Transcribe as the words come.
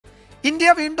India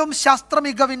വീണ്ടും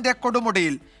ശാസ്ത്രമികവിന്റെ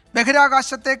കൊടുമുടിയിൽ.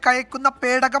 ബഹിരാകാശത്തേക്ക് അയക്കുന്ന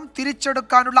പേടകം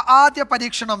തിരിച്ചെടുക്കാനുള്ള ആദ്യ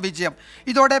പരീക്ഷണം വിജയം.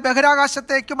 ഇതോടെ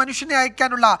ബഹിരാകാശത്തേക്ക് മനുഷ്യനെ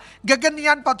അയക്കാനുള്ള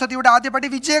ഗഗൻയാൻ പദ്ധതിയുടെ ആദ്യപടി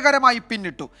വിജയകരമായി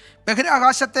പിന്നിട്ടു.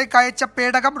 ബഹിരാകാശത്തേക്ക് അയച്ച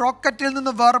പേടകം റോക്കറ്റിൽ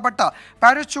നിന്ന് വേർപെട്ട്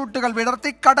പാരച്യൂട്ടുകൾ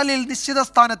വിടർത്തി കടലിൽ നിശ്ചിത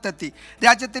സ്ഥാനത്തെത്തി.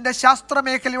 രാജ്യത്തിന്റെ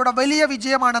ശാസ്ത്രമേഖലയുടെ വലിയ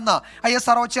വിജയമാണെന്ന്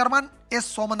ISRO ചെയർമാൻ S.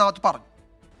 സോമനാഥ് പറഞ്ഞു.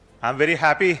 I'm very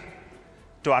happy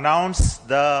to announce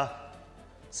the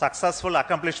successful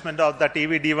accomplishment of the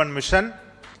TVD1 mission,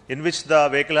 in which the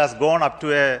vehicle has gone up to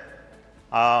a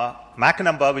Mach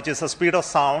number, which is the speed of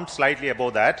sound, slightly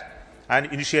above that, and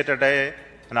initiated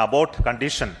an abort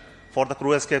condition for the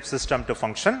crew escape system to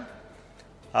function.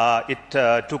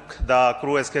 The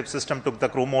crew escape system took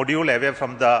the crew module away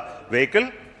from the vehicle,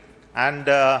 and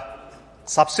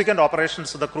subsequent operations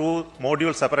of the crew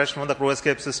module separation from the crew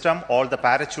escape system, all the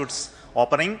parachutes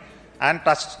opening, and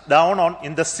touched down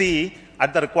in the sea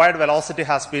at the required velocity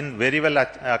has been very well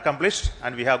accomplished,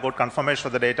 and we have got confirmation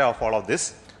of the data of all of this.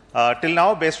 Till now,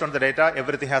 based on the data,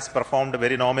 everything has performed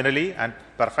very nominally and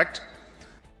perfect.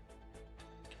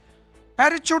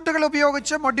 പാരച്യൂട്ടുകൾ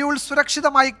ഉപയോഗിച്ച് module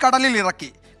സുരക്ഷിതമായി കടലിൽ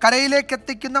ഇറക്കി. കരയിലേക്ക്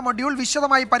എത്തിക്കുന്ന module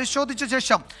വിശദമായി പരിശോധിച്ച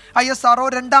ശേഷം ISRO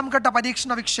രണ്ടാം ഘട്ട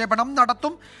പരീക്ഷണ വിക്ഷേപണം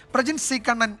നടത്തും. പ്രജിൻ സി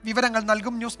കണ്ണൻ വിവരങ്ങൾ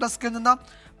നൽകും. ന്യൂസ് ഡെസ്കിൽ നിന്ന്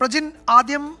പ്രജിൻ,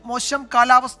 ആദ്യം മോശം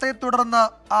കാലാവസ്ഥയെ തുടർന്ന്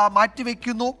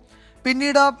മാറ്റിവെക്കുന്നു.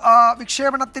 പിന്നീട്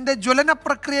വിക്ഷേപണത്തിന്റെ ജ്വലന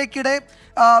പ്രക്രിയക്കിടെ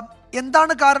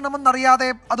എന്താണ് കാരണമെന്നറിയാതെ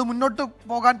അത് മുന്നോട്ട്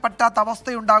പോകാൻ പറ്റാത്ത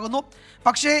അവസ്ഥയുണ്ടാകുന്നു.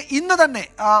 പക്ഷേ ഇന്ന് തന്നെ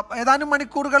ഏതാനും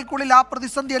മണിക്കൂറുകൾക്കുള്ളിൽ ആ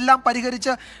പ്രതിസന്ധി എല്ലാം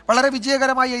പരിഹരിച്ച് വളരെ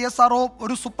വിജയകരമായി ISRO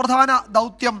ഒരു സുപ്രധാന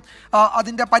ദൗത്യം,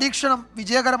 അതിൻ്റെ പരീക്ഷണം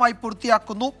വിജയകരമായി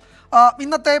പൂർത്തിയാക്കുന്നു.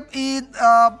 ഇന്നത്തെ ഈ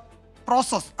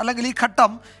പ്രോസസ് അല്ലെങ്കിൽ ഈ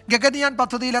ഘട്ടം ഗഗൻയാൻ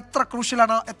പദ്ധതിയിൽ എത്ര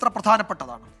ക്രൂഷ്യലാണ്, എത്ര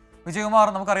പ്രധാനപ്പെട്ടതാണ്? വിജയകുമാർ,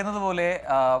 നമുക്കറിയുന്നത് പോലെ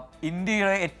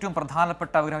ഇന്ത്യയുടെ ഏറ്റവും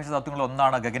പ്രധാനപ്പെട്ട ബഹിരാകാശ ദൗത്യങ്ങളിൽ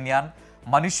ഒന്നാണ് ഗഗൻയാൻ.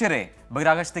 മനുഷ്യരെ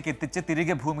ബഹിരാകാശത്തേക്ക് എത്തിച്ച്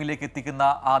തിരികെ ഭൂമിയിലേക്ക് എത്തിക്കുന്ന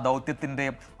ആ ദൗത്യത്തിൻ്റെ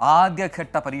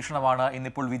ആദ്യഘട്ട പരീക്ഷണമാണ്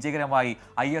ഇന്നിപ്പോൾ വിജയകരമായി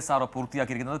ISRO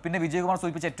പൂർത്തിയാക്കിയിരിക്കുന്നത്. പിന്നെ വിജയകുമാർ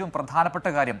സൂചിപ്പിച്ച ഏറ്റവും പ്രധാനപ്പെട്ട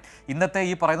കാര്യം, ഇന്നത്തെ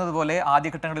ഈ പറയുന്നത് പോലെ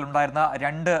ആദ്യഘട്ടങ്ങളിൽ ഉണ്ടായിരുന്ന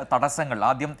രണ്ട് തടസ്സങ്ങൾ,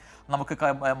 ആദ്യം നമുക്ക്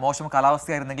മോശം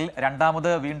കാലാവസ്ഥയായിരുന്നെങ്കിൽ രണ്ടാമത്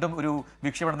വീണ്ടും ഒരു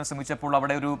വിക്ഷേപണത്തിന് ശ്രമിച്ചപ്പോൾ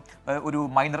അവിടെ ഒരു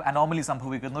മൈനർ അനോമലി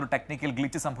സംഭവിക്കുന്നു, ഒരു ടെക്നിക്കൽ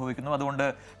ഗ്ലിച്ച് സംഭവിക്കുന്നു. അതുകൊണ്ട്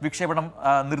വിക്ഷേപണം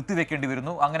നിർത്തിവെക്കേണ്ടി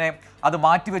വരുന്നു. അങ്ങനെ അത്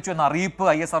മാറ്റിവെച്ചു എന്ന അറിയിപ്പ്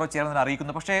ISRO ചേർന്നതിന്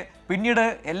അറിയിക്കുന്നു. പക്ഷേ പിന്നീട്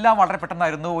എല്ലാം വളരെ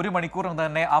പെട്ടെന്നായിരുന്നു. ഒരു മണിക്കൂർ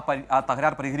തന്നെ ആ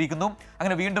തകരാർ പരിഹരിക്കുന്നു.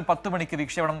 അങ്ങനെ വീണ്ടും 10 മണിക്ക്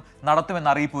വിക്ഷേപണം നടത്തുമെന്ന്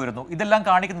അറിയിപ്പ് വരുന്നു. ഇതെല്ലാം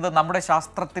കാണിക്കുന്നത് നമ്മുടെ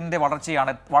ശാസ്ത്രത്തിന്റെ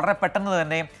വളർച്ചയാണ്. വളരെ പെട്ടെന്ന്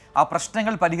തന്നെ ആ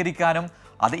പ്രശ്നങ്ങൾ പരിഹരിക്കാനും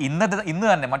അത് ഇന്ന്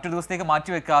തന്നെ മറ്റൊരു ദിവസത്തേക്ക്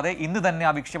മാറ്റിവെക്കാതെ ഇന്ന് തന്നെ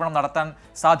ആ വിക്ഷേപണം നടത്താൻ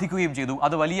സാധിക്കുകയും ചെയ്തു.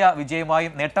 അത് വലിയ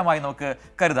വിജയമായും നേട്ടമായി നമുക്ക്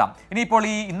കരുതാം. ഇനിയിപ്പോൾ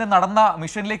ഇന്ന് നടന്ന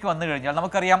മിഷനിലേക്ക് വന്നു കഴിഞ്ഞാൽ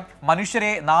നമുക്കറിയാം,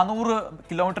 മനുഷ്യരെ 400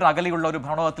 കിലോമീറ്റർ അകലെയുള്ള ഒരു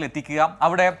ഭ്രമണപഥത്തിൽ എത്തിക്കുക,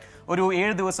 അവിടെ ഒരു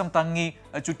 7 ദിവസം തങ്ങി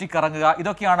ചുറ്റിക്കറങ്ങുക,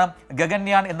 ഇതൊക്കെയാണ്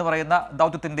ഗഗൻയാൻ എന്ന് പറയുന്ന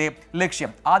ദൗത്യത്തിന്റെ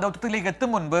ലക്ഷ്യം. ആ ദൗത്യത്തിലേക്ക്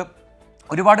എത്തും മുൻപ്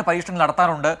ഒരുപാട് പരീക്ഷണങ്ങൾ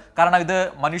നടത്താറുണ്ട്. കാരണം ഇത്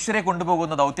മനുഷ്യരെ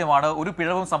കൊണ്ടുപോകുന്ന ദൗത്യമാണ്. ഒരു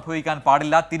പിഴവും സംഭവിക്കാൻ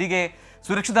പാടില്ല. തിരികെ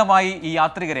സുരക്ഷിതമായി ഈ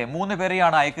യാത്രികരെ 3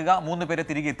 പേരെയാണ് അയക്കുക, 3 പേരെ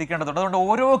തിരികെ എത്തിക്കേണ്ടതുണ്ട്. അതുകൊണ്ട്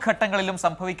ഓരോ ഘട്ടങ്ങളിലും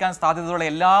സംഭവിക്കാൻ സാധ്യതയുള്ള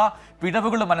എല്ലാ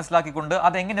പിഴവുകളും മനസ്സിലാക്കിക്കൊണ്ട്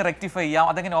അതെങ്ങനെ റെക്ടിഫൈ ചെയ്യാം,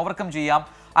 അതെങ്ങനെ ഓവർകം ചെയ്യാം,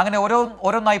 അങ്ങനെ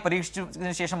ഓരോന്നായി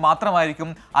പരീക്ഷിച്ചതിന് ശേഷം മാത്രമായിരിക്കും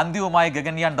അന്തിമമായ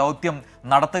ഗഗൻയാൻ ദൗത്യം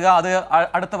നടത്തുക. അത്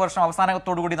അടുത്ത വർഷം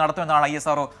അവസാനത്തോടുകൂടി നടത്തുമെന്നാണ്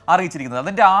ISRO അറിയിച്ചിരിക്കുന്നത്.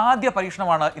 അതിൻ്റെ ആദ്യ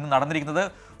പരീക്ഷണമാണ് ഇന്ന് നടന്നിരിക്കുന്നത്.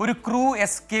 ഒരു ക്രൂ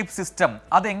എസ്കേപ്പ് സിസ്റ്റം,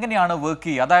 അതെങ്ങനെയാണ് വർക്ക്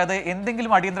ചെയ്യുക, അതായത്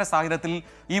എന്തെങ്കിലും അടിയന്തര സാഹചര്യത്തിൽ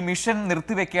ഈ മിഷൻ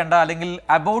നിർത്തിവെക്കേണ്ട അല്ലെങ്കിൽ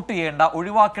അബോർട്ട് ചെയ്യേണ്ട,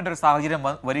 ഒഴിവാക്കേണ്ട ഒരു സാഹചര്യം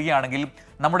വരികയാണെങ്കിൽ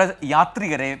നമ്മുടെ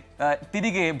യാത്രികരെ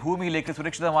തിരികെ ഭൂമിയിലേക്ക്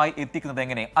സുരക്ഷിതമായി എത്തിക്കുന്നത്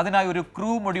എങ്ങനെ, അതിനായി ഒരു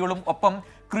ക്രൂ മൊഡ്യൂളും ഒപ്പം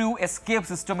ക്രൂ എസ്കേപ്പ്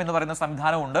സിസ്റ്റം എന്ന് പറയുന്ന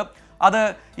സംവിധാനമുണ്ട്. അത്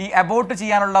ഈ അബോർട്ട്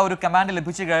ചെയ്യാനുള്ള ഒരു കമാൻഡ്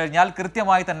ലഭിച്ചു കഴിഞ്ഞാൽ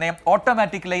കൃത്യമായി തന്നെ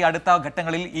ഓട്ടോമാറ്റിക്കലി അടുത്ത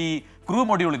ഘട്ടങ്ങളിൽ ഈ ക്രൂ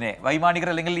മൊഡ്യൂളിനെ, വൈമാനികർ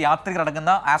അല്ലെങ്കിൽ യാത്രികർ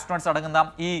അടങ്ങുന്ന, ആസ്ട്രോണറ്റ്സ് അടങ്ങുന്ന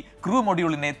ഈ ക്രൂ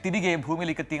മൊഡ്യൂളിനെ തിരികെ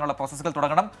ഭൂമിയിലേക്ക് എത്തിക്കാനുള്ള പ്രോസസ്സുകൾ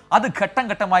തുടങ്ങണം. അത് ഘട്ടം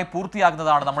ഘട്ടമായി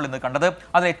പൂർത്തിയാകുന്നതാണ് നമ്മൾ ഇന്ന് കണ്ടത്.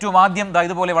 അത് ഏറ്റവും ആദ്യം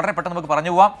ഇതുപോലെ വളരെ പെട്ടെന്ന് നമുക്ക്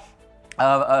പറഞ്ഞു പോവാം.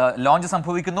 ലോഞ്ച്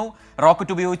സംഭവിക്കുന്നു.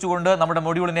 റോക്കറ്റ് ഉപയോഗിച്ചുകൊണ്ട് നമ്മുടെ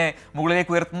മൊഡ്യൂളിനെ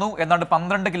മുകളിലേക്ക് ഉയർത്തുന്നു. ഏതാണ്ട്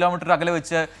 12 കിലോമീറ്റർ അകലെ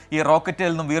വെച്ച് ഈ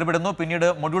റോക്കറ്റിൽ നിന്നും വീർപിടുന്നു. പിന്നീട്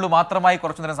മൊഡ്യൂൾ മാത്രമായി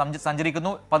കുറച്ചു നേരം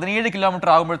സഞ്ചരിക്കുന്നു. 17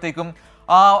 കിലോമീറ്റർ ആകുമ്പോഴത്തേക്കും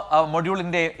ആ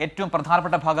മൊഡ്യൂളിൻ്റെ ഏറ്റവും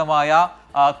പ്രധാനപ്പെട്ട ഭാഗമായ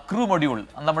ക്രൂ മൊഡ്യൂൾ,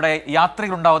 നമ്മുടെ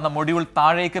യാത്രികരുണ്ടാവുന്ന മൊഡ്യൂൾ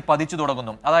താഴേക്ക് പതിച്ചു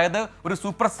തുടങ്ങുന്നു. അതായത് ഒരു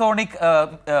സൂപ്പർസോണിക്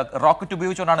റോക്കറ്റ്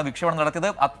ഉപയോഗിച്ചുകൊണ്ടാണ് വിക്ഷേപണം നടത്തിയത്.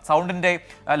 സൗണ്ടിൻ്റെ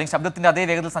അല്ലെങ്കിൽ ശബ്ദത്തിൻ്റെ അതേ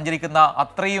വേഗത്തിൽ സഞ്ചരിക്കുന്ന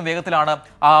അത്രയും വേഗത്തിലാണ്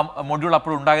ആ മൊഡ്യൂൾ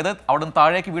അപ്പോൾ ഉണ്ടായത്. അവിടെ നിന്ന്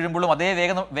താഴേക്ക് വീഴുമ്പോഴും അതേ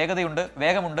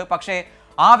വേഗമുണ്ട്. പക്ഷേ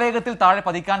ആ വേഗത്തിൽ താഴെ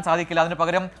പതിക്കാൻ സാധിക്കില്ല. അതിന്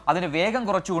പകരം അതിന് വേഗം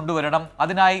കുറച്ചു കൊണ്ടുവരണം.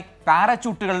 അതിനായി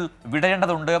പാരച്യൂട്ടുകൾ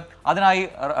വിടേണ്ടതുണ്ട്. അതിനായി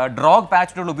ഡ്രോഗ്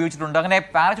പാരച്യൂട്ടുകൾ ഉപയോഗിച്ചിട്ടുണ്ട്. അങ്ങനെ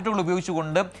പാരച്യൂട്ടുകൾ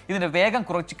ഉപയോഗിച്ചുകൊണ്ട് ഇതിന്റെ വേഗം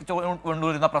കുറച്ച്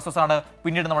കൊണ്ടുവരുന്ന പ്രോസസ്സാണ്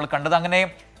പിന്നീട് നമ്മൾ കണ്ടത്. അങ്ങനെ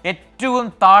ഏറ്റവും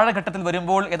താഴെ ഘട്ടത്തിൽ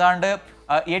വരുമ്പോൾ ഏതാണ്ട്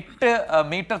 8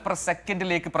 മീറ്റർ പെർ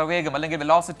സെക്കൻഡിലേക്ക് പ്രവേഗം അല്ലെങ്കിൽ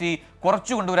വെലോസിറ്റി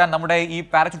കുറച്ചു കൊണ്ടുവരാൻ നമ്മുടെ ഈ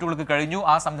പാരച്യൂട്ടുകൾക്ക് കഴിഞ്ഞു,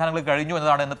 ആ സംവിധാനങ്ങൾക്ക് കഴിഞ്ഞു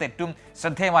എന്നതാണ് ഇന്നത്തെ ഏറ്റവും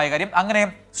ശ്രദ്ധേയമായ കാര്യം. അങ്ങനെ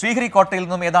ശ്രീഹരിക്കോട്ടയിൽ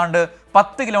നിന്നും ഏതാണ്ട്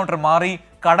 10 കിലോമീറ്റർ മാറി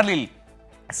കടലിൽ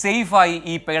സേഫായി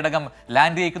ഈ പേടകം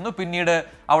ലാൻഡ് ചെയ്യിക്കുന്നു. പിന്നീട്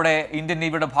അവിടെ ഇന്ത്യൻ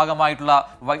നേവിയുടെ ഭാഗമായിട്ടുള്ള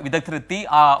വിദഗ്ധരെത്തി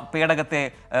ആ പേടകത്തെ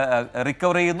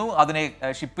റിക്കവർ ചെയ്യുന്നു, അതിനെ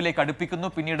ഷിപ്പിലേക്ക് അടുപ്പിക്കുന്നു.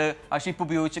 പിന്നീട് ആ ഷിപ്പ്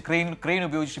ഉപയോഗിച്ച് ക്രെയിൻ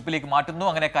ഉപയോഗിച്ച് ഷിപ്പിലേക്ക് മാറ്റുന്നു,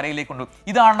 അങ്ങനെ കരയിലേക്ക് കൊണ്ടു.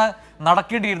 ഇതാണ്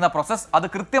നടക്കേണ്ടിയിരുന്ന പ്രോസസ്സ്. അത്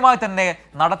കൃത്യമായി തന്നെ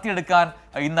നടത്തിയെടുക്കാൻ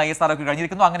ഇന്ന് ISROക്ക്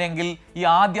കഴിഞ്ഞിരിക്കുന്നു. അങ്ങനെയെങ്കിൽ ഈ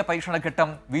ആദ്യ പരീക്ഷണ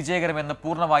ഘട്ടം വിജയകരമെന്ന്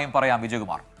പൂർണ്ണമായും പറയാം.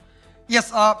 വിജയകുമാർ.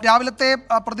 യെസ്, രാവിലത്തെ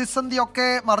പ്രതിസന്ധിയൊക്കെ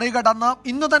മറികടന്ന്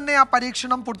ഇന്നു തന്നെ ആ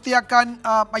പരീക്ഷണം പൂർത്തിയാക്കാൻ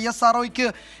ISROയ്ക്ക്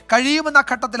കഴിയുമെന്ന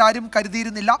ഘട്ടത്തിൽ ആരും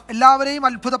കരുതിയിരുന്നില്ല. എല്ലാവരെയും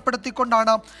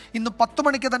അത്ഭുതപ്പെടുത്തിക്കൊണ്ടാണ് ഇന്ന് 10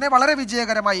 മണിക്ക് തന്നെ വളരെ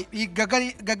വിജയകരമായി ഈ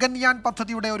ഗഗൻയാൻ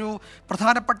പദ്ധതിയുടെ ഒരു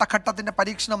പ്രധാനപ്പെട്ട ഘട്ടത്തിൻ്റെ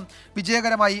പരീക്ഷണം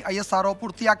വിജയകരമായി ISRO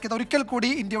പൂർത്തിയാക്കിയത്. ഒരിക്കൽ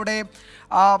കൂടി ഇന്ത്യയുടെ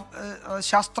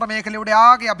ശാസ്ത്രമേഖലയുടെ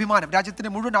ആകെ അഭിമാനം,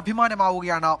 രാജ്യത്തിന് മുഴുവൻ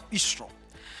അഭിമാനമാവുകയാണ് ISRO.